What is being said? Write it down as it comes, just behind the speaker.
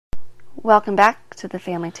Welcome back to the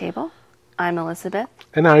family table. I'm Elizabeth.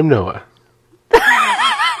 And I'm Noah.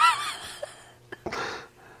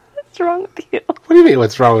 What's wrong with you? What do you mean,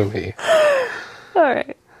 what's wrong with me? All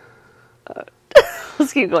right.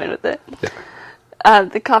 Let's keep going with it. Yeah.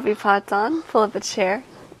 The coffee pot's on. Pull up a chair.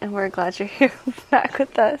 And we're glad you're here back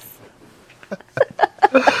with us.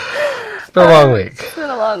 It's been a long week. It's been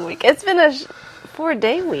a long week. It's been a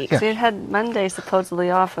 4-day week. Yeah. So we've had Monday supposedly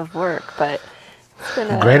off of work, but it's been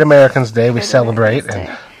a Great Americans Day, we Great celebrate. Americans And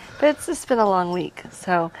Day. But it's just been a long week.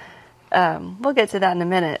 So we'll get to that in a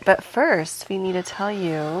minute. But first, we need to tell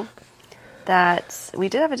you that we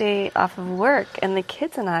did have a day off of work, and the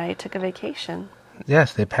kids and I took a vacation.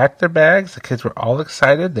 yes, they packed their bags. The kids were all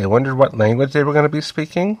excited. They wondered what language they were going to be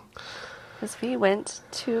speaking. Because we went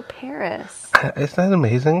to Paris. Isn't that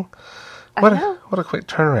amazing? I What know. what a quick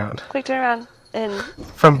turnaround. Quick turnaround. And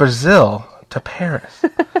From Brazil to Paris.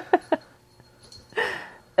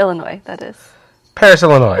 Illinois, that is. Paris,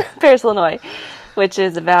 Illinois. Paris, Illinois, which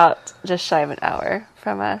is about just shy of an hour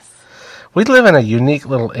from us. We live in a unique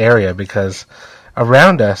little area because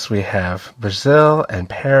around us we have Brazil and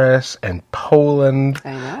Paris and Poland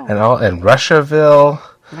I know. and Russiaville.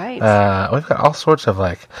 Right. We've got all sorts of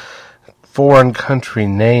like foreign country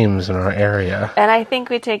names in our area. And I think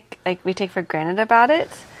we take for granted about it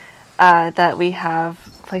that we have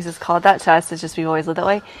places called that. To us, it's just we've always lived that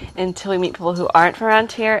way until we meet people who aren't from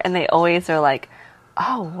around here, and they always are like,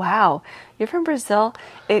 "Oh wow, you're from Brazil."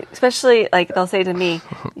 Especially like they'll say to me,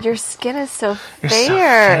 "Your skin is so You're fair." so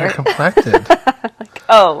fair complected. Like,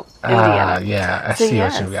 oh, Indiana. Yeah, I So see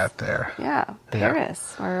yes. what you got there. Yeah,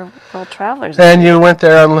 Paris. We're world travelers. And you went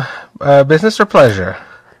there on business or pleasure?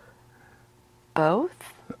 Both?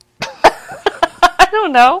 I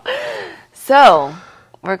don't know. So,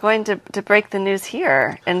 we're going to break the news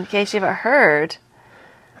here. In case you haven't heard,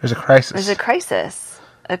 There's a crisis. there's a crisis.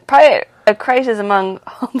 Probably a crisis among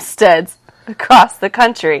homesteads across the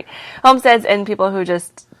country. Homesteads and people who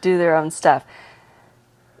just do their own stuff.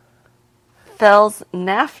 Fels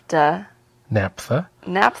Naphtha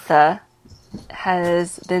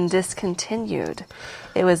has been discontinued.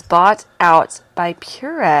 It was bought out by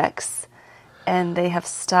Purex, and they have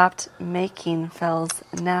stopped making Fels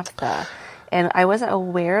Naphtha. And I wasn't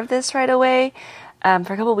aware of this right away. For a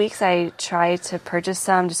couple of weeks, I tried to purchase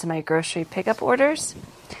some just in my grocery pickup orders,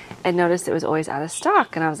 and noticed it was always out of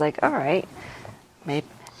stock. And I was like, all right, maybe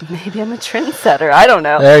I'm a trendsetter. I don't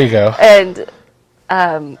know. There you go. And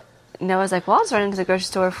Noah's like, well, I'll just run into the grocery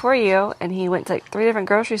store for you. And he went to like 3 different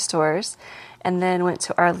grocery stores and then went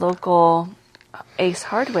to our local Ace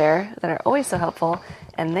Hardware that are always so helpful.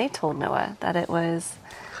 And they told Noah that it was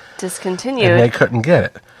discontinued. And they couldn't get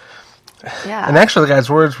it. Yeah. And actually, the guy's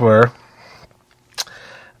words were,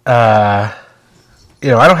 I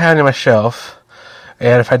don't have any on my shelf.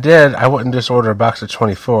 And if I did, I wouldn't just order a box of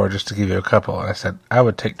 24 just to give you a couple. And I said, I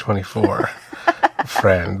would take 24.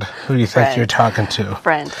 Friend. Who do you think Friend. you're talking to?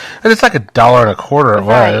 Friend. And it's like $1.25 it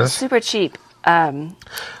Right. was. Super cheap. But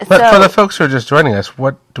So for the folks who are just joining us,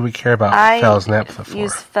 what do we care about I Fels Naphtha for?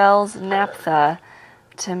 use Fels Naphtha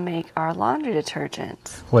to make our laundry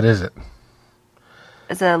detergent. What is it?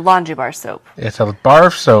 It's a laundry bar soap. It's a bar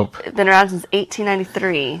of soap. It's been around since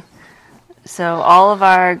 1893. So all of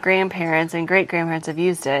our grandparents and great-grandparents have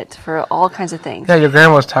used it for all kinds of things. Yeah, your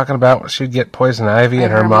grandma was talking about she'd get poison ivy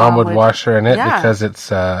and her mom would wash her in it Yeah. because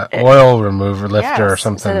it's oil remover lifter or Yes,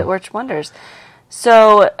 something. said it worked wonders.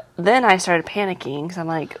 So then I started panicking because I'm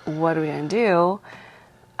like, what are we going to do?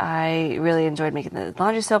 I really enjoyed making the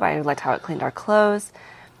laundry soap. I liked how it cleaned our clothes.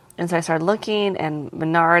 And so I started looking, and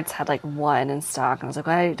Menards had like 1 in stock. And I was like,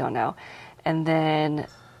 well, I don't know. And then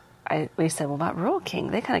we said, well, about Rural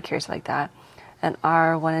King? They kind of curious like that. And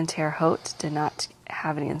our one in Terre Haute did not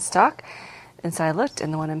have any in stock. And so I looked,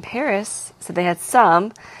 and the one in Paris said they had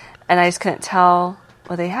some, and I just couldn't tell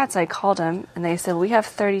what they had. So I called them, and they said, well, we have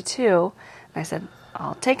 32. And I said,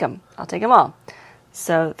 I'll take them. I'll take them all.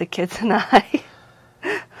 So the kids and I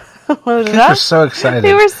loaded Kids up. were so excited.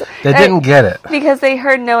 They didn't get it. Because they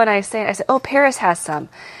heard Noah and I saying, I said, oh, Paris has some.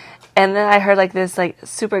 And then I heard like this like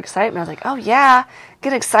super excitement. I was like, oh yeah,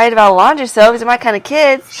 get excited about laundry soap. These are my kind of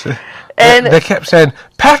kids. And They kept saying,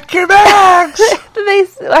 pack your bags!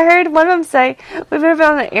 I heard one of them say, we've never been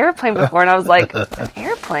on an airplane before. And I was like, an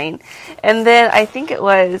airplane? And then I think it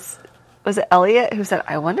was it Elliot who said,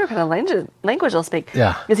 I wonder what kind of language they'll speak.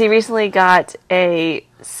 Yeah. Because he recently got a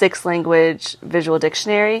 6-language visual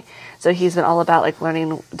dictionary. So he's been all about like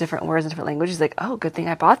learning different words in different languages. He's like, oh, good thing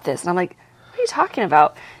I bought this. And I'm like, what are you talking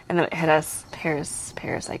about? And then it hit us, Paris,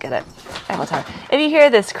 I get it. Eiffel Tower. If you hear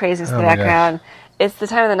this craziness in the my background, it's the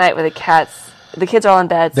time of the night where the cats the kids are all in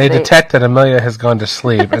bed. So they detect that Amelia has gone to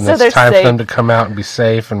sleep, and So it's they're time for safe. them to come out and be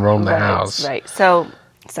safe and roam the Right, house. Right. So,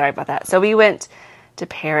 sorry about that. So we went to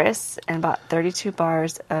Paris and bought 32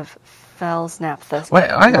 bars of Fells Naphtha. Wait, I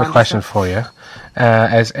got a laundry question soap. for you.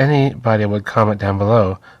 As anybody would comment down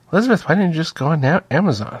below, Elizabeth, why didn't you just go on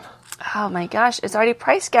Amazon? Oh my gosh, it's already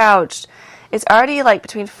price gouged. It's already like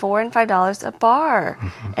between $4 and $5 a bar.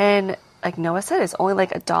 Mm-hmm. And like Noah said, it's only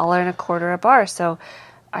like $1.25 a bar. So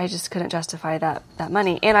I just couldn't justify that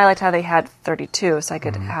money. And I liked how they had 32, so I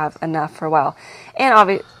could have enough for a while. And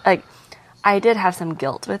obviously, like, I did have some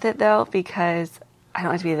guilt with it though, because I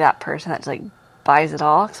don't like to be that person that just like buys it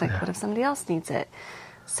all. It's like, what if somebody else needs it?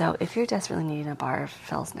 So if you're desperately needing a bar of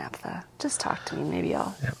Fells Naphtha, just talk to me. Maybe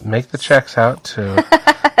I'll. Yeah, make the checks out to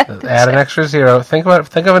add an extra zero. Think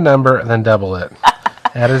of a number and then double it.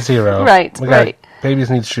 Add a zero. Right, right. Babies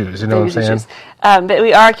need shoes. You know Babies what I'm and saying? shoes. But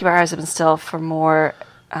we are keeping our eyes open still for more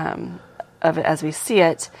of it as we see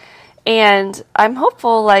it. And I'm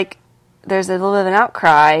hopeful, like, there's a little bit of an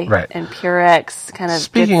outcry. Right. And Purex kind of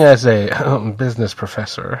Speaking as a business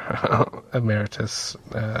professor, emeritus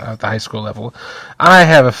at the high school level, I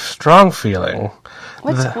have a strong feeling.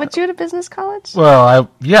 What'd you go to business college? Well,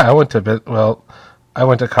 I went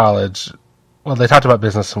to college. Well, they talked about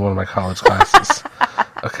business in one of my college classes.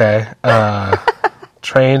 Okay.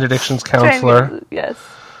 Trained addictions counselor. Yes.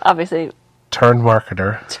 Obviously. Turned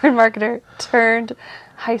marketer. Turned marketer. Turned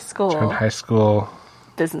high school. Turned high school.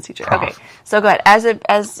 Business teacher. Prof. Okay. So go ahead.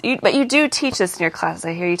 But you do teach this in your classes.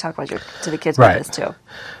 I hear you talk about to the kids about Right. this too.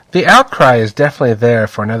 The outcry is definitely there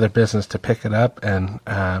for another business to pick it up and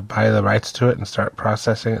buy the rights to it and start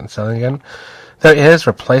processing it and selling again. There is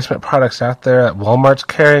replacement products out there that Walmart's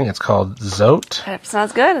carrying. It's called Zote. It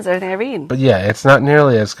sounds good. It's everything I read. But yeah, it's not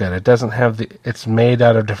nearly as good. It doesn't have it's made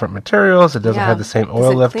out of different materials. It doesn't have the same oil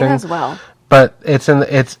Is it lifting. clean as well? But it's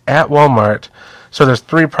at Walmart. So there's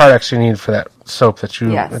 3 products you need for that soap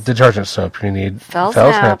detergent soap. You need Fells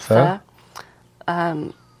Naphtha.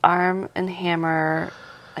 Arm and Hammer,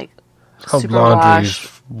 like It's called Super Laundry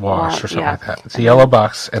Wash or something like that. It's a yellow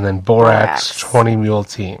box, and then Borax 20 Mule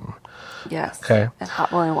Team. Yes. Okay. And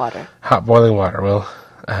hot boiling water. Hot boiling water. Well,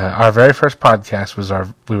 our very first podcast was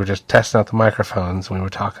we were just testing out the microphones. And we were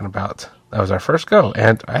talking about that was our first go,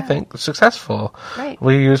 and I think successful. Right.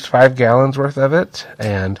 We used 5 gallons worth of it,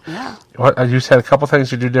 and what you said a couple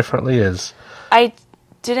things you do differently is I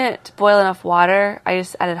didn't boil enough water. I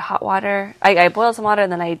just added hot water. I boiled some water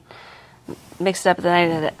and then I mixed it up. And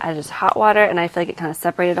then I added just hot water, and I feel like it kind of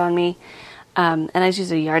separated on me. And I just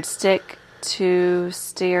used a yardstick to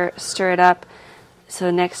stir it up. So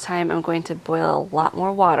next time I'm going to boil a lot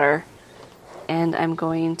more water, and I'm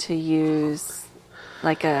going to use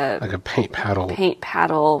like a paint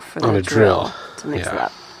paddle for the on a drill to mix it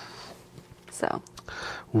up. So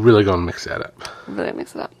really going to mix that up. really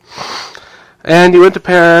mix it up. And you went to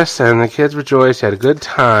Paris, and the kids rejoiced. You had a good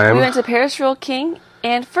time. We went to Paris Rural King,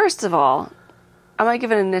 and first of all, I'm going to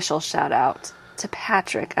give an initial shout out to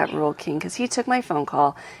Patrick at Rural King, because he took my phone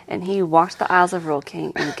call and he walked the aisles of Rural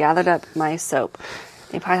King and gathered up my soap.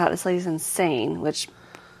 He probably thought this lady's insane, which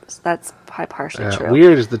that's probably partially true.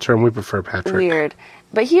 Weird is the term we prefer, Patrick. Weird.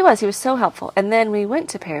 But he was so helpful. And then we went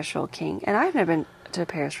to Paris Rural King, and I've never been to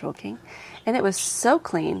Paris Rural King, and it was so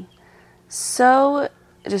clean, so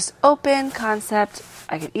just open concept.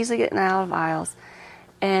 I could easily get in and out of aisles,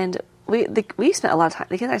 and we spent a lot of time.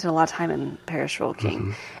 The kids and I spent a lot of time in Paris Rural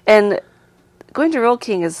King, and going to Rural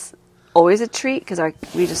King is always a treat because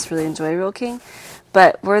we just really enjoy Rural King.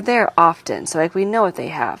 But we're there often, so like we know what they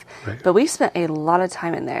have. Right. But we spent a lot of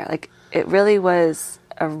time in there. Like it really was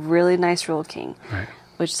a really nice Rural King, Right.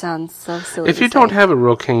 which sounds so silly. If you don't have a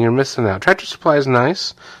Rural King, you're missing out. Tractor Supply is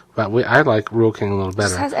nice, but I like Rural King a little it better.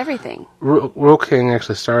 just has everything. Rural King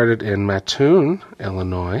actually started in Mattoon,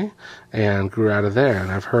 Illinois, and grew out of there. And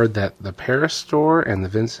I've heard that the Paris store and the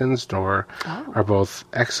Vincennes store are both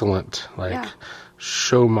excellent,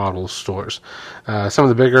 show model stores. Some of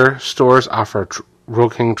the bigger stores offer Rural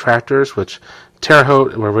King tractors, which Terre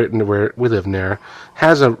Haute, where we live near,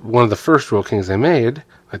 has one of the first Rural Kings they made.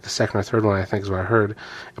 Like the second or third one, I think is what I heard.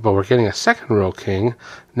 But we're getting a second Rural King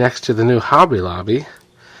next to the new Hobby Lobby.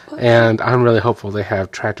 And I'm really hopeful they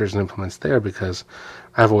have tractors and implements there because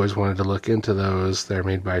I've always wanted to look into those. They're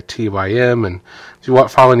made by TYM. And if you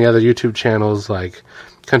follow any other YouTube channels like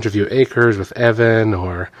Country View Acres with Evan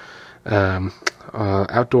or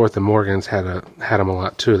Outdoor at the Morgans had them a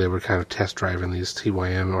lot too. They were kind of test driving these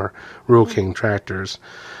TYM or Rural King tractors.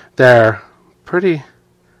 They're pretty,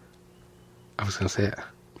 I was going to say it.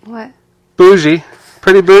 What? Bougie.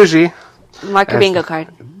 Pretty bougie. Mark your bingo card.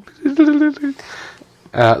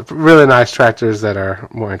 Really nice tractors that are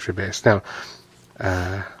more entry based. Now,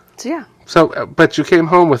 So yeah. So, but you came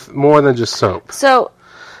home with more than just soap. So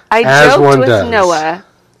I As joked one with does. Noah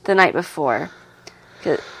the night before.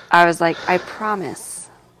 'Cause I was like, I promise.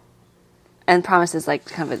 And promise is like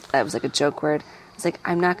that was like a joke word. I was like,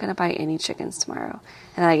 I'm not going to buy any chickens tomorrow.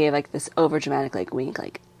 And I gave like this over dramatic like wink,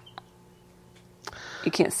 like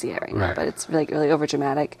you can't see it right now, but it's like really over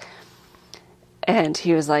dramatic. And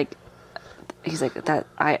he was like, he's like, that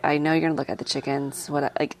I know you're gonna look at the chickens.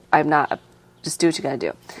 I'm not. Just do what you gotta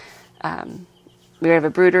do. We have a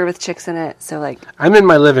brooder with chicks in it, so like I'm in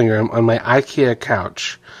my living room on my IKEA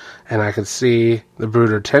couch, and I could see the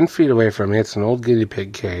brooder 10 feet away from me. It's an old guinea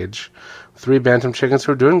pig cage. 3 bantam chickens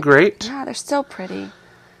who are doing great. yeah, they're so pretty.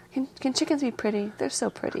 Can chickens be pretty? They're so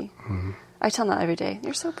pretty. Mm-hmm. I tell them that every day.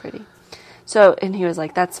 They're so pretty. So, and he was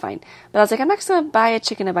like, that's fine. But I was like, I'm not just going to buy a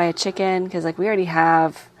chicken to buy a chicken, because like we already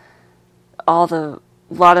have a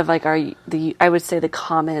lot of like I would say the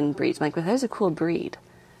common breeds. I'm like, well, there's a cool breed.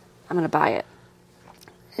 I'm going to buy it.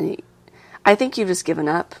 And I think you've just given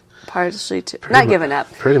up, partially to, not given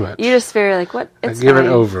up. Pretty much. You just feel like, what? It's I've given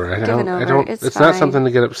fine. over. I don't, it's not something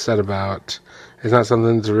to get upset about. It's not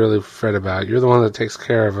something to really fret about. You're the one that takes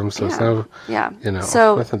care of them, so it's no,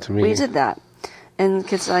 so nothing to me. We did that. And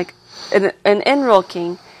kids like, and in Roll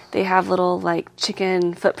King, they have little like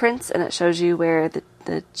chicken footprints, and it shows you where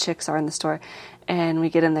the chicks are in the store. And we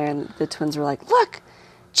get in there, and the twins were like, look,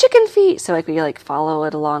 chicken feet. So like we like follow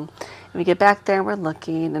it along. And we get back there, and we're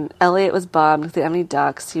looking, and Elliot was bummed because they didn't have any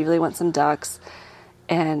ducks. He really wants some ducks.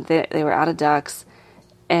 And they were out of ducks.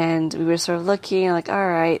 And we were sort of looking, like, all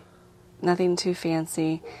right, nothing too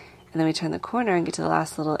fancy. And then we turn the corner and get to the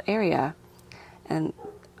last little area. And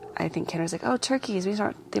I think Kenner's like, oh, turkeys. We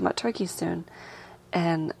start thinking about turkeys soon.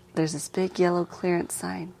 And there's this big yellow clearance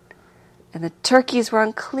sign. And the turkeys were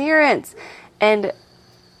on clearance. And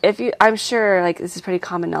I'm sure, like, this is pretty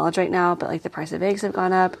common knowledge right now, but, like, the price of eggs have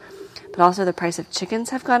gone up. But also the price of chickens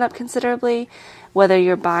have gone up considerably. Whether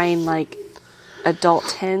you're buying, like,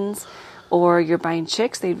 adult hens or you're buying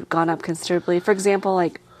chicks, they've gone up considerably. For example,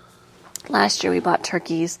 like, last year we bought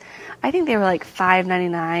turkeys. I think they were, like,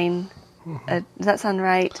 $5.99. Does that sound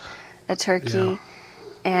right? A turkey. Yeah.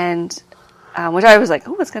 And which I was like,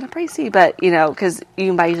 oh, it's kind of pricey. But, you know, because you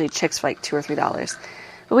can buy usually chicks for, like, $2 or $3.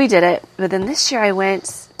 But we did it. But then this year I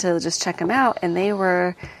went to just check them out, and they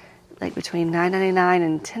were like between $9.99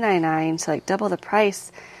 and $10.99, so like double the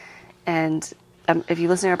price. And if you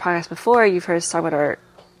listened to our podcast before, you've heard us talk about our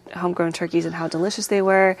homegrown turkeys and how delicious they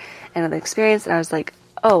were and the experience. And I was like,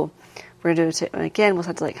 oh, we're going to do it again. We'll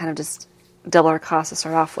have to like kind of just double our costs to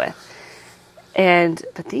start off with.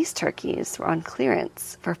 But these turkeys were on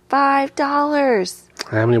clearance for $5.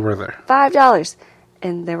 How many were there? $5.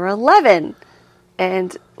 And there were 11.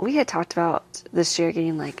 And we had talked about this year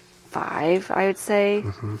getting like 5, I would say.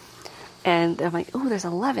 Mm-hmm. And I'm like, oh, there's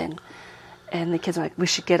 11. And the kids were like, we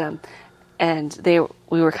should get them. And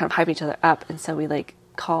we were kind of hyping each other up. And so we like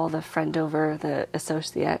call the friend over, the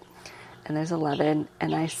associate, and there's 11.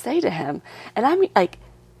 And I say to him, and I'm like,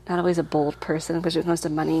 not always a bold person, especially when it comes to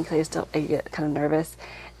money, because I get kind of nervous.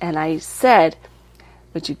 And I said,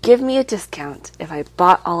 would you give me a discount if I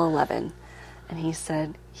bought all 11? And he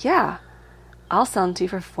said, yeah, I'll sell them to you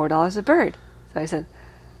for $4 a bird. So I said,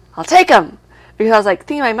 I'll take them. Because I was like,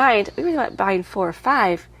 thinking in my mind, we were buying 4 or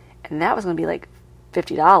 5, and that was going to be like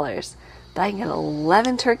 $50. But I can get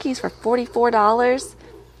 11 turkeys for $44.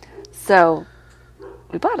 So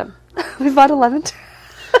we bought them. We bought 11 turkeys.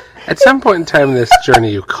 At some point in time in this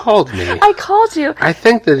journey, you called me. I called you. I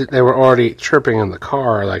think that they were already chirping in the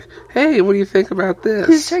car, like, hey, what do you think about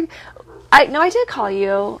this? I did call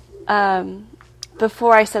you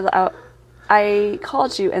before I said, I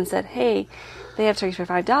called you and said, hey, they have turkeys for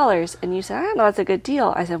 $5. And you said, I don't know, that's a good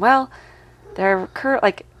deal. I said, well, they're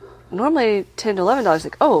like normally $10 to $11.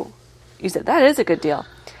 Like, oh, you said, that is a good deal.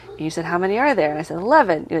 And you said, how many are there? And I said,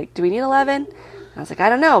 11. You're like, do we need 11? And I was like, I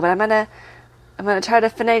don't know, but I'm gonna try to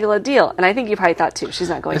finagle a deal. And I think you probably thought too. She's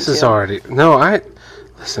not going to. This is already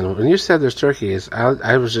listen. When you said there's turkeys,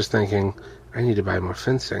 I was just thinking I need to buy more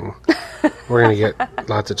fencing. We're gonna get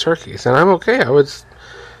lots of turkeys, and I'm okay.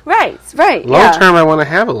 Right. Long term, I want to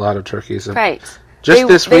have a lot of turkeys. Right.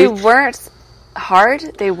 This week, they weren't hard.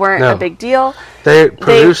 They weren't a big deal. They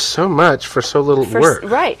produced so much for so little work.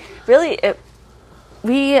 Right. Really, it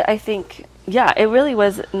really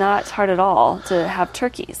was not hard at all to have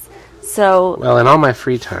turkeys. So, well, in all my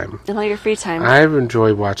free time, I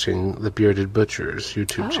enjoy watching the Bearded Butchers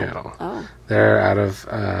YouTube channel. Oh. They're out of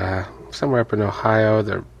somewhere up in Ohio.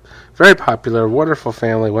 They're very popular, wonderful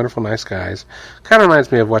family, wonderful, nice guys. Kind of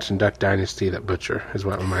reminds me of watching Duck Dynasty. That butcher is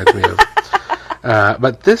what it reminds me of.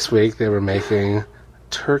 But this week they were making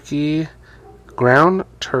turkey ground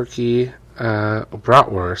turkey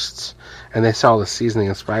bratwursts, and they saw the seasoning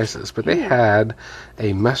and spices, but they had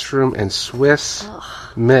a mushroom and Swiss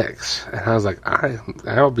mix, and I was like,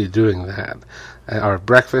 I'll be doing that. Our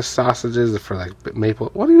breakfast sausages for like maple.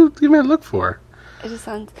 What do you even look for? It just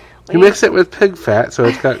sounds. You mix it with pig fat, so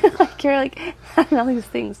it's got. Like you're like having all these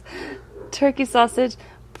things: turkey sausage,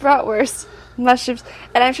 bratwurst, mushrooms,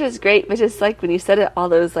 and I'm sure it's great. But just like when you said it all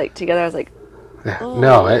those like together, I was like,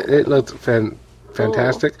 no, it looked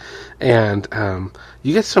fantastic, and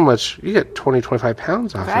you get so much. You get 20-25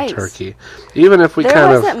 pounds off of turkey, even if we there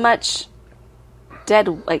kind wasn't much dead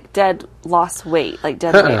lost weight, like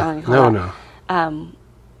dead weight on no.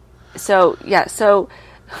 So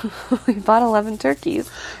we bought 11 turkeys.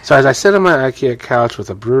 So as I sit on my IKEA couch with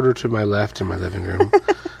a brooder to my left in my living room,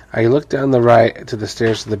 I look down the right to the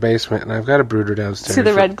stairs to the basement, and I've got a brooder downstairs. To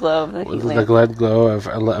the red glow of the red glow of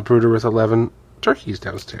a brooder with 11 turkeys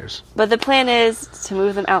downstairs. But the plan is to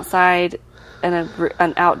move them outside in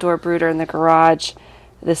an outdoor brooder in the garage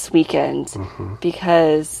this weekend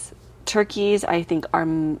because turkeys, I think, are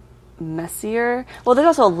messier. Well, there's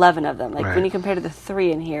also 11 of them. Like when you compare to the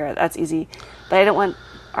 3 in here, that's easy. But I don't want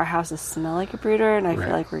our house to smell like a brooder, and I feel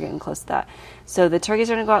like we're getting close to that. So the turkeys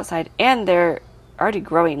are going to go outside, and they're already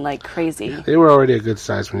growing like crazy. Yeah, they were already a good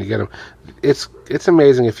size when you get them. It's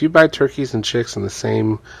amazing if you buy turkeys and chicks on the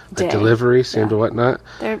same delivery, same to whatnot.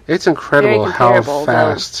 It's incredible how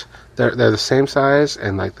fast they're the same size,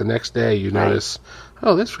 and like the next day you notice,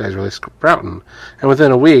 oh, this guy's really sprouting, and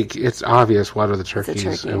within a week it's obvious what are the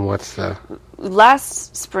turkeys and what's the.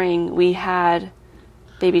 Last spring we had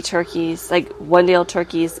baby turkeys, like one-day-old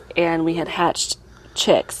turkeys, and we had hatched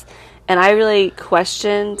chicks, and I really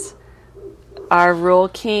questioned our Rural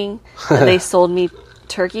King that they sold me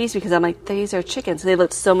turkeys because I'm like, these are chickens. They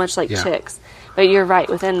looked so much like chicks. But you're right.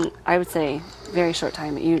 Within, I would say, very short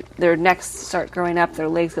time, their necks start growing up, their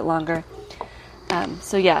legs get longer.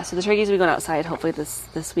 So the turkeys will be going outside hopefully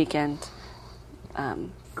this weekend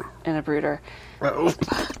in a brooder.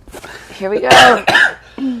 Here we go.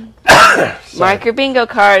 Mark your bingo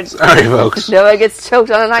cards. Sorry, folks. Noah gets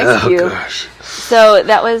choked on an ice cube. Gosh. So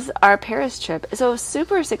that was our Paris trip. So it was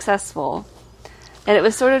super successful. And it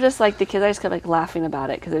was sort of just like the kids, I just kept like laughing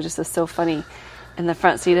about it because it just was so funny in the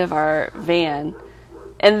front seat of our van.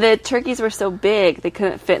 And the turkeys were so big, they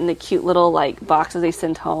couldn't fit in the cute little like boxes they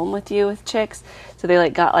send home with you with chicks. So they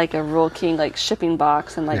like got like a Rural King like shipping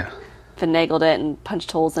box and like finagled it and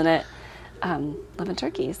punched holes in it. 11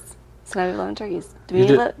 turkeys. So now we have 11 turkeys. Do we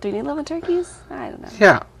need 11 turkeys? I don't know.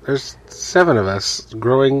 Yeah, there's 7 of us,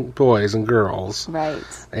 growing boys and girls. Right.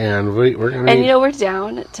 And we're going to. And we're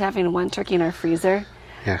down to having 1 turkey in our freezer.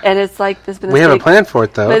 Yeah. And it's like there's been. We haven't planned for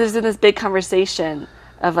it though. But there's been this big conversation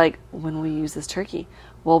of like, when will we use this turkey?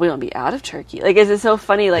 Well, we don't be out of turkey. Like, it's so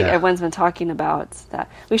funny. Like everyone's been talking about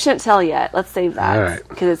that. We shouldn't tell yet. Let's save that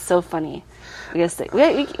because it's so funny. We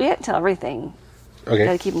can't tell everything. Okay. We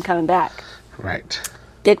got to keep them coming back. Right.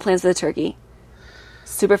 Big plans for the turkey.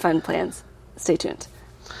 Super fun plans. Stay tuned.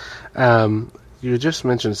 You just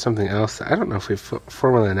mentioned something else that I don't know if we've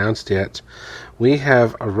formally announced yet. We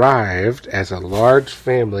have arrived as a large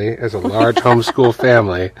family, as a large homeschool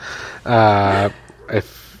family.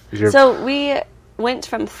 So we went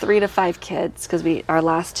from 3 to 5 kids because our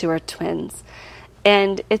last 2 are twins.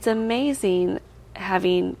 And it's amazing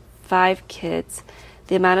having 5 kids,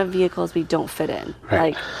 the amount of vehicles we don't fit in.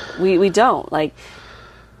 Right. Like, we don't. Like,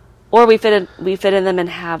 or we fit in them and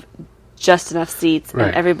have just enough seats and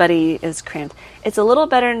everybody is cramped. It's a little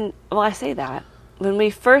better. Well, I say that. When we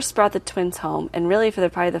first brought the twins home, and really for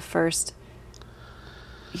probably the first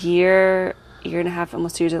year and a half,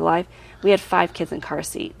 almost 2 years of life, we had 5 kids in car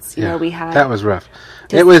seats. We had. That was rough.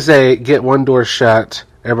 It was get one door shut.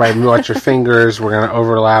 Everybody watch your fingers. We're going to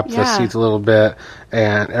overlap the seats a little bit.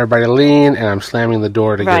 And everybody lean, and I'm slamming the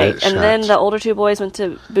door to get it shut. And then the older 2 boys went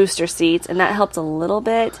to booster seats, and that helped a little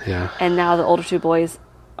bit. Yeah. And now the older 2 boys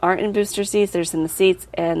aren't in booster seats. They're just in the seats,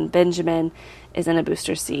 and Benjamin is in a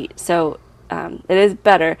booster seat. So it is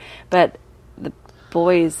better, but the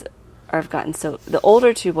boys have gotten the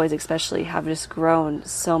older 2 boys especially have just grown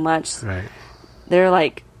so much. Right. They're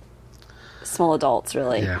like small adults,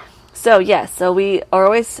 really. Yeah. So we are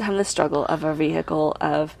always having the struggle of our vehicle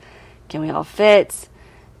of, can we all fit?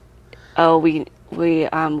 Oh, we're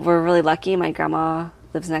really lucky. My grandma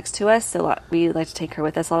lives next to us, so we like to take her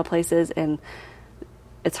with us a lot of places, and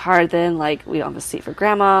it's hard then, like, we don't have a seat for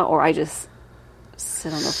grandma, or I just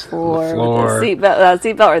sit on the floor. With a seatbelt, without a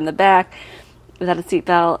seatbelt, or in the back without a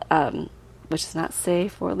seatbelt, which is not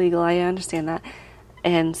safe or legal. I understand that.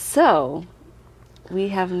 And so we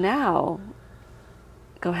have now.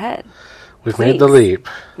 Go ahead. We've made the leap.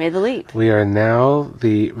 Made the leap. We are now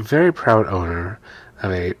the very proud owner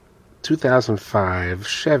of a 2005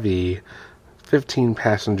 Chevy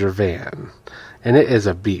 15-passenger van. And it is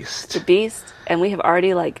a beast. It's a beast, and we have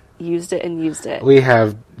already, used it and used it. We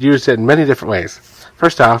have used it in many different ways.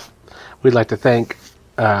 First off, we'd like to thank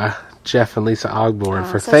Jeff and Lisa Ogborn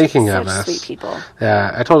for thanking of us. Sweet people.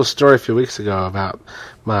 I told a story a few weeks ago about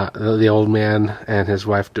the old man and his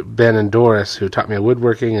wife, Ben and Doris, who taught me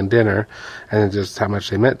woodworking and dinner, and just how much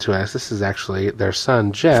they meant to us. This is actually their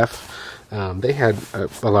son, Jeff. They had a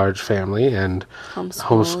large family and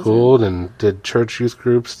homeschooled and did church youth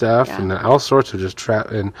group stuff and all sorts of just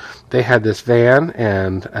and they had this van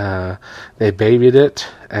and they babied it,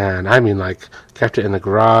 and I mean kept it in the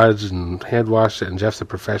garage and hand washed it, and Jeff's a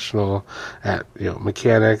professional at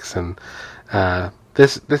mechanics, and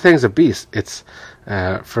the thing's a beast. It's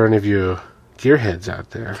for any of you gearheads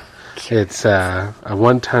out there, it's a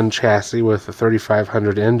 1-ton chassis with a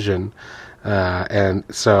 3500 engine. And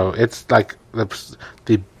so it's like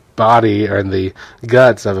the body or the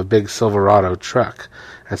guts of a big Silverado truck.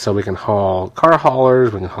 And so we can haul car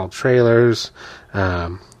haulers, we can haul trailers,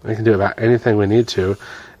 we can do about anything we need to.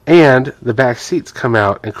 And the back seats come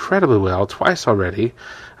out incredibly well, twice already.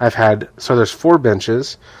 So there's 4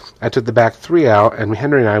 benches. I took the back 3 out, and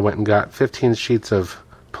Henry and I went and got 15 sheets of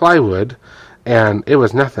plywood, and it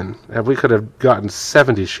was nothing. We could have gotten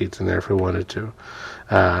 70 sheets in there if we wanted to.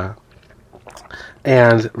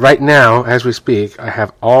 And right now, as we speak, I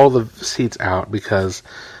have all the seats out because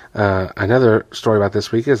another story about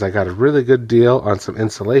this week is I got a really good deal on some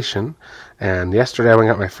insulation. And yesterday I went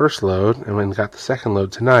and got my first load and went and got the second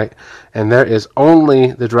load tonight. And there is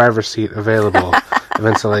only the driver's seat available of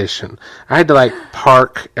insulation. I had to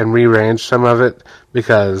park and rearrange some of it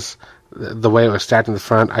because the way it was stacked in the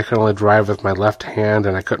front, I could only drive with my left hand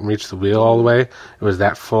and I couldn't reach the wheel all the way. It was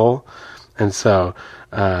that full. And so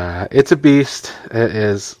it's a beast. It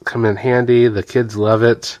is come in handy. The kids love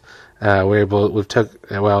it. When I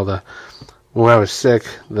was sick,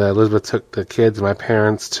 Elizabeth took the kids and my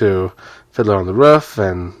parents to Fiddler on the Roof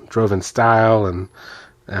and drove in style, and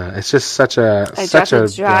it's just such a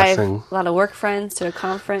blessing. A lot of work friends to a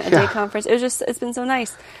conference, day conference. It's been so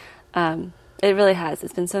nice. It really has.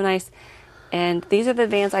 It's been so nice. And these are the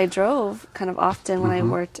vans I drove kind of often when I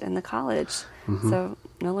worked in the college. So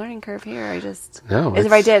no learning curve here.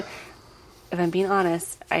 If I'm being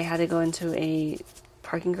honest, I had to go into a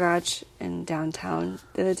parking garage in downtown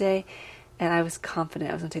the other day, and I was confident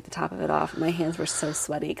I was going to take the top of it off. My hands were so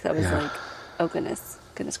sweaty because I was oh goodness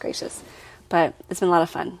gracious. But it's been a lot of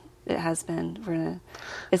fun. It has been.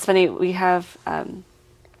 It's funny. We have, we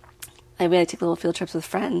had to take little field trips with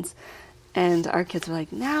friends, and our kids were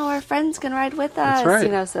like, now our friends can ride with us. That's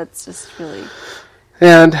right. So it's just really...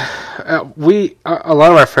 And a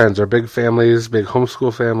lot of our friends are big families, big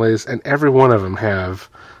homeschool families, and every one of them have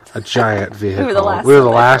a giant vehicle. We were the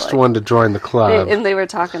last one to join the club. And they were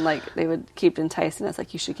talking they would keep enticing us,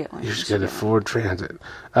 you should get one. You should get a Ford Transit.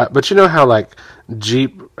 But you know how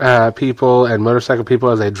Jeep people and motorcycle people,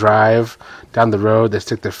 as they drive down the road, they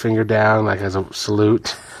stick their finger down as a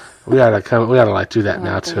salute. We gotta do that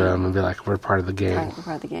now to them and be we're part of the gang. Right, we're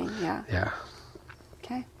part of the gang. Yeah. Yeah.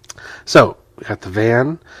 Okay. So we got the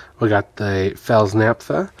van. We got the Fells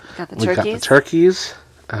Naphtha. We got the turkeys.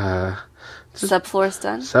 Subfloor's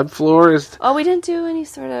done. Subfloor is... Oh, we didn't do any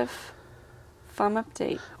sort of farm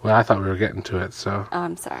update. Well, I thought we were getting to it, so... Oh,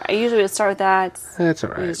 I'm sorry. I usually would start with that. That's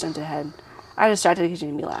all right. We just jumped ahead. I distracted because you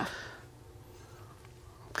made me laugh.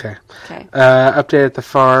 Okay. Update at the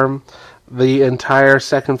farm. The entire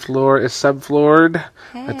second floor is subfloored.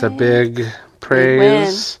 Hey. That's a big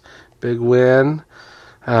praise. Big win.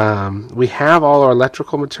 We have all our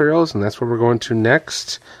electrical materials, and that's where we're going to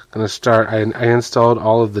next. Going to start. I installed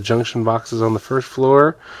all of the junction boxes on the first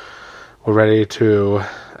floor. We're ready to.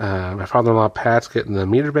 My father-in-law Pat's getting the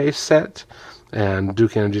meter base set, and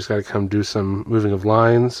Duke Energy's got to come do some moving of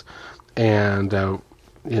lines. And in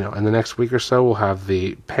the next week or so, we'll have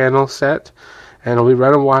the panel set, and we'll be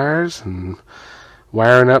running wires and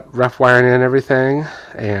wiring up, rough wiring in everything,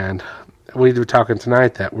 and. We were talking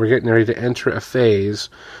tonight that we're getting ready to enter a phase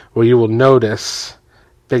where you will notice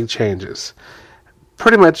big changes.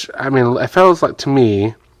 Pretty much, it feels like to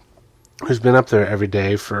me, who's been up there every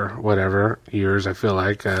day for whatever years, I feel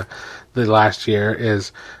like the last year,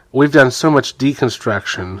 is we've done so much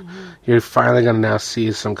deconstruction. You're finally going to now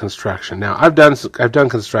see some construction. Now, I've done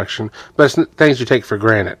construction, but it's things you take for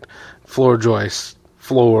granted. Floor joists,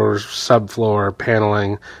 floors, subfloor,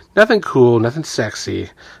 paneling. Nothing cool, nothing sexy.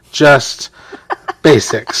 Just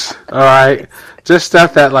basics, all right? Just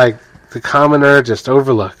stuff that, the commoner just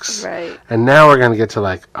overlooks. Right. And now we're going to get to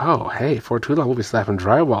like, oh, hey, for too long we'll be slapping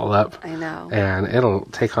drywall up. I know. And it'll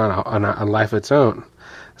take on a life of its own.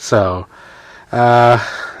 So,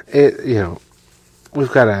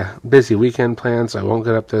 we've got a busy weekend planned, so I won't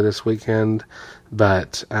get up there this weekend.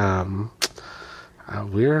 But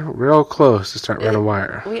we're real close to start running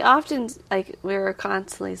wire. We often, we're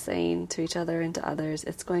constantly saying to each other and to others,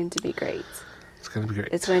 it's going to be great. It's going to be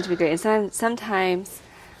great. It's going to be great. And sometimes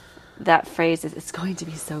that phrase is, it's going to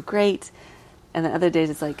be so great. And the other days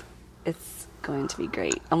it's like, it's going to be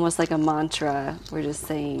great. Almost like a mantra we're just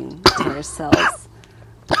saying to ourselves.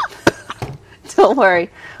 Don't worry.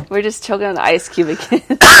 We're just choking on the ice cube again.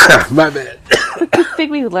 My bad. I think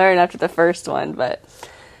we learned after the first one, but...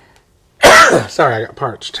 Sorry, I got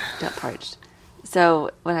parched. So,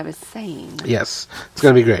 what I was saying... Yes, it's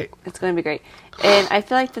going to be great. It's going to be great. And I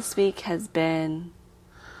feel like this week has been...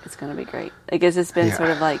 It's going to be great. I guess it's been sort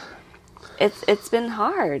of like... It's been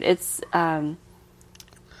hard. It's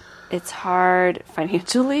hard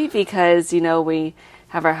financially because, we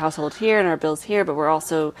have our household here and our bills here, but we're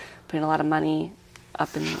also putting a lot of money up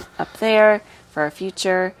there for our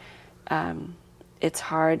future. It's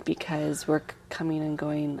hard because we're coming and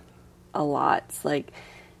going a lot. It's like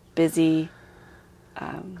busy.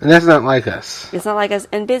 And that's not like us. It's not like us.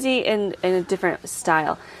 And busy in a different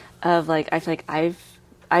style of I feel like I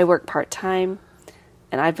work part-time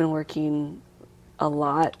and I've been working a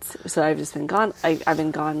lot. So I've just been gone. I've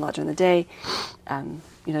been gone a lot during the day.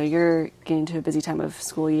 You're getting to a busy time of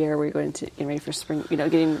school year where you're going to get ready for spring,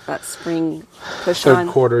 getting that spring push on.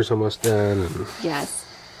 Third quarter's almost done. Yes.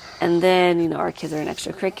 And then, our kids are in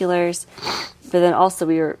extracurriculars. But then also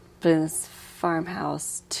we were put in this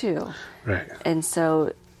farmhouse too. Right. And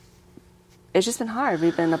so it's just been hard.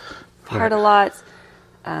 We've been apart a lot.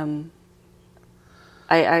 I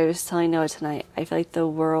was telling Noah tonight, I feel like the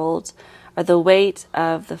world, or the weight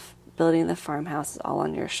of the building the farmhouse is all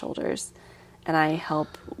on your shoulders. And I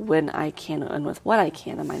help when I can and with what I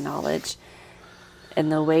can in my knowledge.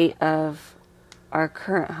 And the weight of our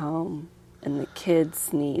current home and the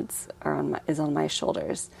kids' needs is on my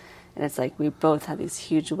shoulders. And it's like we both have these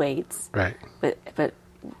huge weights. Right. But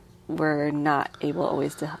we're not able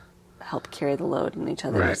always to help carry the load in each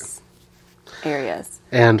other's areas.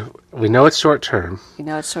 And we know it's short term.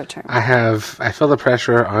 I feel the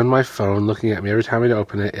pressure on my phone looking at me every time I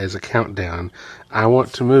open it is a countdown. I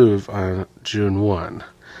want to move on June 1.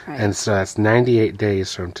 Right. And so that's 98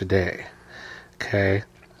 days from today. Okay.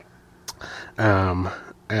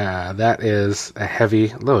 That is a heavy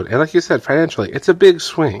load. And like you said, financially, it's a big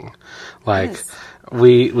swing.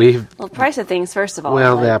 We've... Well, price of things, first of all.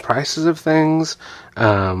 Well, prices of things.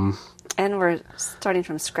 And we're starting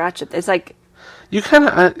from scratch. It's like... You kind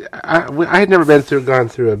of... I had never gone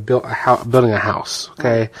through building a house,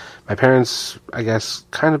 okay? My parents, I guess,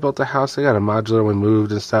 kind of built a house. They got a modular when we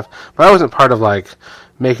moved and stuff. But I wasn't part of,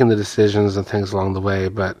 making the decisions and things along the way.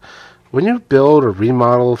 But when you build or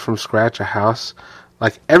remodel from scratch a house,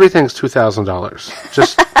 everything's $2,000.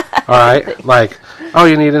 Just, all right? Oh,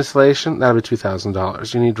 you need insulation? That'll be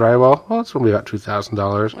 $2,000. You need drywall? Well, it's going to be about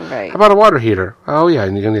 $2,000. Right. How about a water heater? Oh, yeah,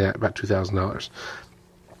 you're going to need that, about $2,000.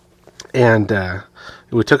 And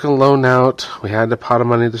we took a loan out. We had a pot of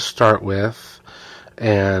money to start with.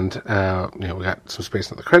 And, we got some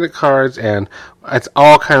space on the credit cards. And it's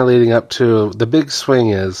all kind of leading up to the big swing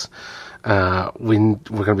is we're going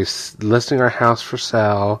to be listing our house for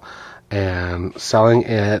sale and selling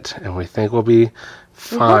it. And we think we'll be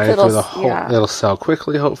fine through the whole. Yeah. It'll sell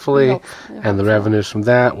quickly, hopefully. And the revenues from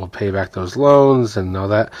that will pay back those loans and all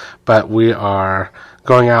that. But we are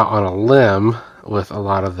going out on a limb with a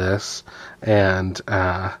lot of this, and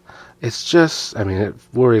it's just, it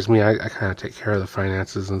worries me. I kind of take care of the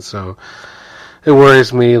finances, and so it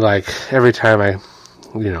worries me, every time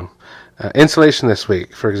insulation this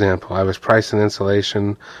week, for example, I was pricing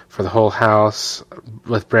insulation for the whole house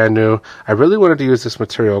with brand new. I really wanted to use this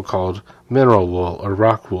material called mineral wool or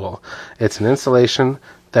rock wool. It's an insulation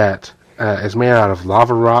that is made out of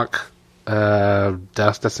lava rock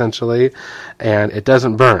dust, essentially, and it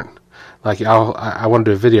doesn't burn. I want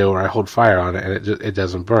to do a video where I hold fire on it, and it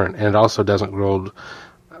doesn't burn. And it also doesn't grow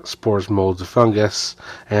spores, molds, or fungus,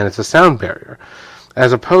 and it's a sound barrier.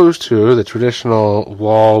 As opposed to the traditional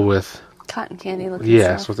wall with... cotton candy looking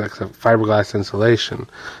stuff. With fiberglass insulation.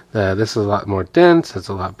 This is a lot more dense, it's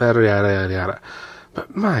a lot better, yada, yada, yada.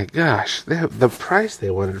 But my gosh, the price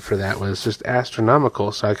they wanted for that was just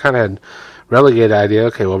astronomical. So I kind of had relegated the idea,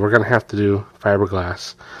 okay, well, we're going to have to do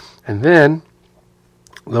fiberglass. And then...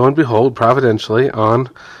 lo and behold, providentially, on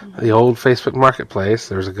the old Facebook Marketplace,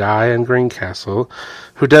 there's a guy in Greencastle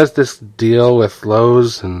who does this deal with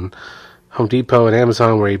Lowe's and Home Depot and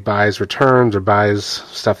Amazon where he buys returns or buys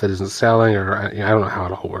stuff that isn't selling, or I don't know how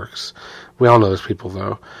it all works. We all know those people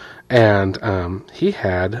though. And he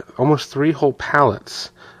had almost 3 whole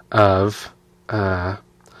pallets of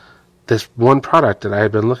this one product that I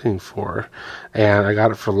had been looking for, and I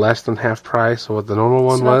got it for less than half price of what the normal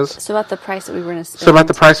one was. So about the price that we were going to spend. So about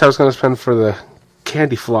the price I was going to spend for the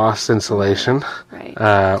candy floss insulation. Right.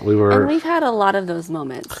 And we've had a lot of those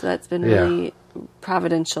moments. So that's been really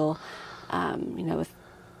providential. With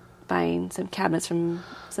buying some cabinets from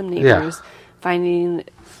some neighbors, finding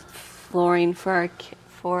flooring for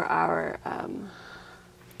our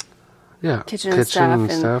kitchen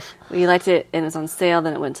and stuff. We liked it, and it was on sale.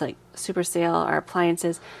 Then it went to like super sale. Our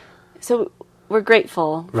appliances. So we're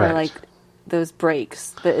grateful for like those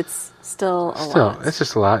breaks, but it's still a lot. It's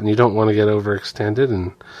just a lot, and you don't want to get overextended,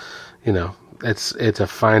 and it's a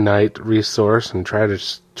finite resource, and try to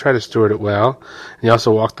steward it well. And you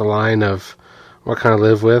also walk the line of what can I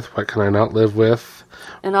live with, what can I not live with,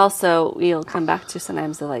 and also we'll come back to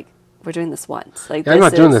sometimes the we're doing this once. I'm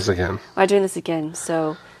not doing this again. I'm not doing this again.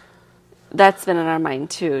 So that's been in our mind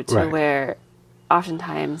too, where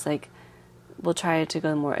oftentimes we'll try to go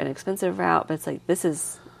the more inexpensive route, but it's this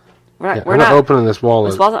is. We're not opening this wall.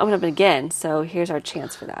 This wall's not open up again, so here's our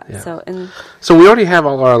chance for that. Yeah. So we already have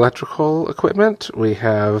all our electrical equipment. We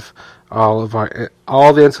have all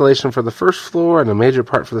the insulation for the first floor and a major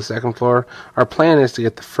part for the second floor. Our plan is to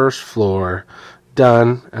get the first floor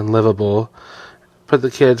done and livable. Put the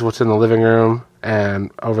kids what's in the living room, and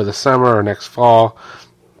over the summer or next fall,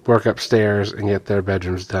 work upstairs and get their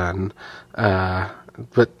bedrooms done.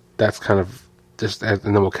 But that's kind of just, and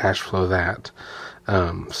then we'll cash flow that.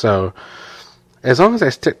 So as long as I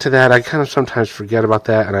stick to that, I kind of sometimes forget about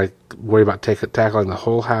that, and I worry about tackling the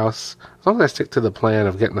whole house. As long as I stick to the plan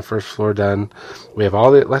of getting the first floor done, we have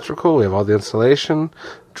all the electrical, we have all the insulation,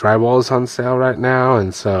 drywall is on sale right now,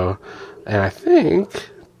 and I think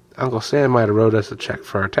Uncle Sam might have wrote us a check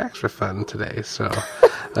for our tax refund today, so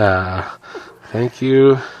thank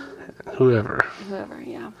you, whoever,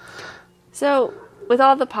 yeah. So with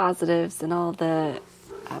all the positives and all the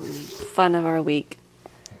fun of our week,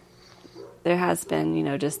 there has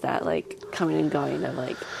been, just that coming and going of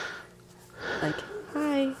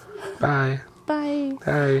hi, bye,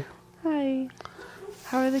 hi,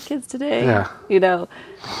 how are the kids today? Yeah.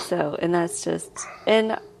 So, and that's just,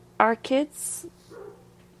 and our kids,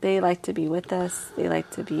 they like to be with us. They like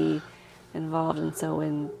to be involved, and so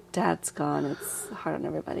when Dad's gone, it's hard on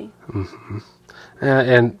everybody. Mm-hmm.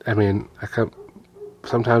 And I mean,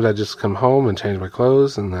 sometimes I just come home and change my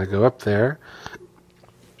clothes, and I go up there.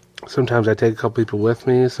 Sometimes I take a couple people with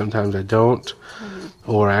me. Sometimes I don't,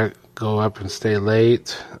 or I go up and stay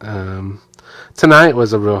late. Tonight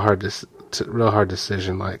was a real hard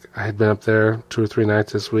decision. I had been up there 2 or 3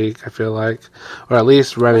 nights this week, I feel like, or at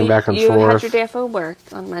least running back and forth. You had your day off of work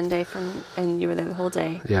on Monday, and you were there the whole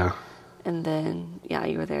day. Yeah. And then,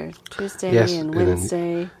 you were there Tuesday and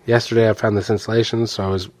Wednesday. Yesterday I found this insulation, so I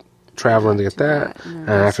was traveling to get that. And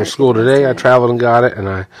after school today, I traveled and got it.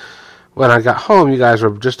 And when I got home, you guys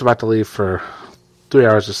were just about to leave for 3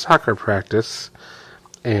 hours of soccer practice.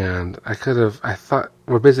 And I thought,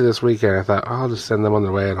 we're busy this weekend. I thought, I'll just send them on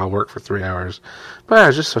their way and I'll work for 3 hours. But I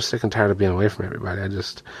was just so sick and tired of being away from everybody.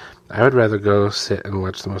 I would rather go sit and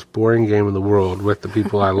watch the most boring game in the world with the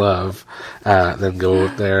people I love than go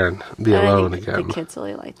up there and be alone again. The kids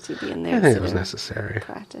really like to be in there. I think it was necessary.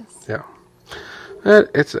 Practice. Yeah.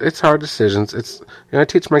 It's hard decisions. I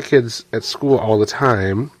teach my kids at school all the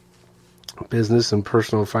time. Business and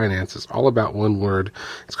personal finance is all about one word.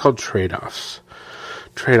 It's called trade-offs.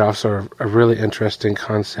 Trade-offs are a really interesting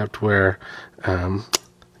concept where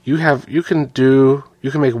you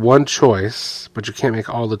can make one choice, but you can't make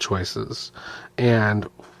all the choices. And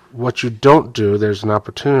what you don't do, there's an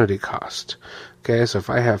opportunity cost. Okay, so if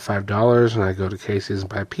I have $5 and I go to Casey's and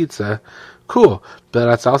buy pizza, cool. But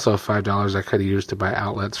that's also $5 I could have used to buy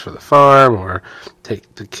outlets for the farm or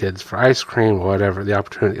take the kids for ice cream or whatever the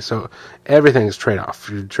opportunity. So everything is trade-off.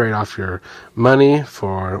 You trade off your money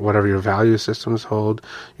for whatever your value systems hold.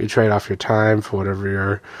 You trade off your time for whatever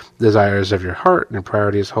your desires of your heart and your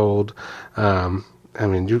priorities hold. Those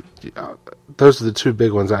are the 2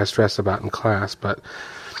 big ones I stress about in class. But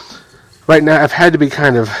right now I've had to be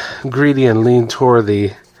kind of greedy and lean toward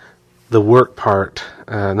the work part,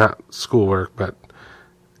 not schoolwork, but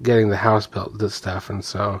getting the house built, this stuff. And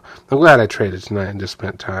so I'm glad I traded tonight and just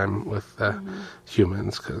spent time with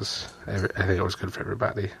humans, because I think it was good for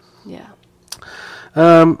everybody. Yeah.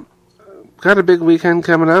 Got a big weekend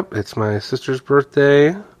coming up. It's my sister's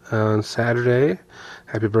birthday on Saturday.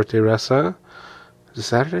 Happy birthday, Ressa. Is it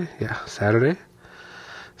Saturday? Yeah, Saturday.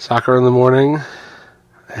 soccer in the morning,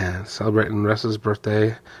 and celebrating Russ's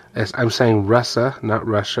birthday. I'm saying Russa, not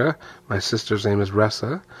Russia. My sister's name is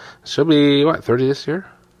Russa. She'll be, 30 this year?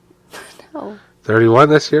 No. 31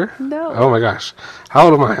 this year? No. Oh my gosh. How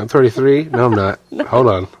old am I? I'm 33? No, I'm not. No. Hold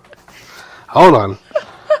on. How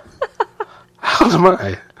old am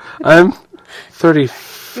I? I'm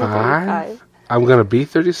 35. You're 35. I'm going to be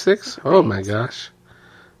 36? Right. Oh my gosh.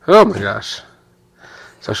 Oh my gosh.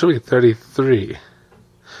 So she'll be 33.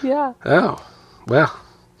 Yeah. Oh, well,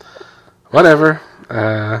 whatever.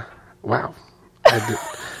 Wow. I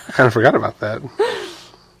kind of forgot about that.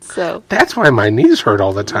 So. That's why my knees hurt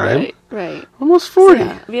all the time. Right. Almost 40. So,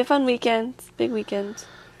 yeah, it'll be a fun weekend. Big weekend.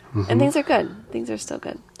 Mm-hmm. And things are good. Things are still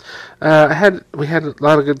good. We had a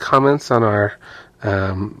lot of good comments on our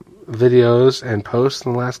videos and posts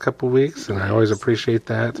in the last couple of weeks, and I always appreciate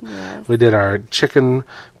that. Yes. We did our chicken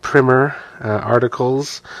primer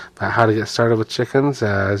articles about how to get started with chickens.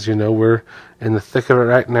 As you know, we're in the thick of it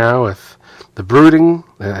right now with the brooding.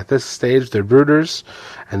 At this stage, they're brooders,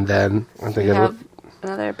 and then I think we have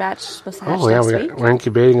another batch supposed to hatch next week. We're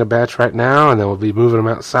incubating a batch right now, and then we'll be moving them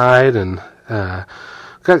outside, and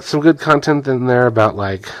got some good content in there about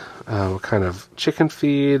what kind of chicken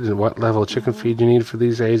feed and what level of chicken feed you need for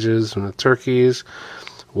these ages, and the turkeys,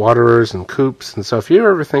 waterers, and coops. And so if you're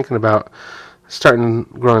ever thinking about starting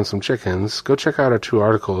growing some chickens, go check out our 2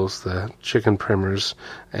 articles, the chicken primers,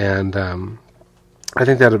 and I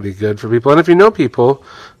think that'll be good for people. And if you know people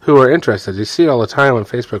who are interested, you see all the time on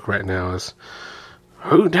Facebook right now is,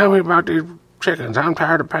 who tell me about these chickens? I'm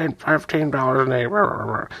tired of paying $15 a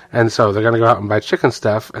day. And so they're going to go out and buy chicken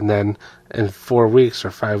stuff, and then in 4 weeks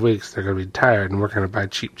or 5 weeks, they're going to be tired, and we're going to buy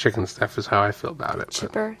cheap chicken stuff is how I feel about it.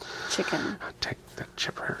 Chipper chicken. I'll take the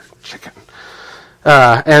chipper chicken.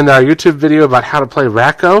 And our YouTube video about how to play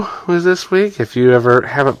Racco was this week. If you ever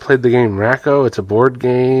haven't played the game Racco, it's a board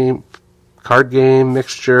game, card game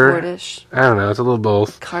mixture. Boardish. I don't know, it's a little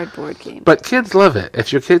both. Cardboard game. But kids love it.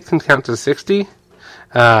 If your kid can count to 60,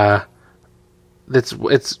 it's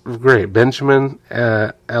great. Benjamin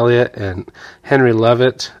Elliott and Henry love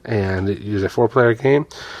it, and it uses a 4-player game.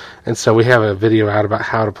 And so we have a video out about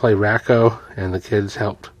how to play Racco, and the kids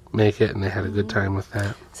helped make it, and they had a good time with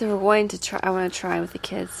that. So we're going to try. I want to try with the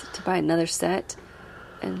kids to buy another set,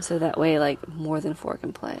 and so that way, more than 4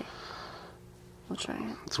 can play. We'll try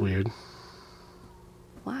it. It's weird.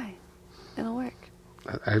 Why? It'll work.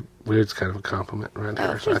 Weird's kind of a compliment around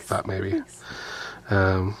here, so I thought maybe. Thanks.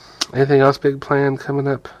 Anything else big planned coming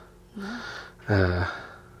up? No.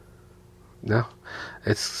 No.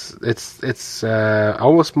 It's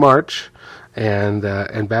almost March, and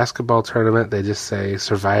in basketball tournament they just say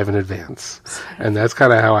survive in advance, and that's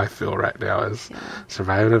kind of how I feel right now is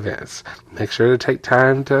survive in advance. Make sure to take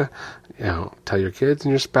time to, tell your kids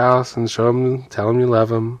and your spouse and tell them you love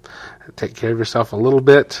them. Take care of yourself a little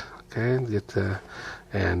bit, okay?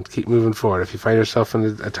 And keep moving forward. If you find yourself in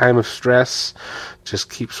a time of stress, just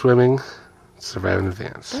keep swimming. Survive in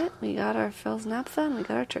advance. But we got our Phil's naphtha and we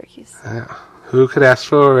got our turkeys. Who could ask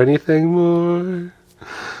for anything more?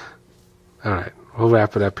 All right, we'll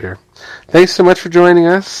wrap it up here. Thanks so much for joining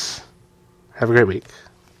us. Have a great week.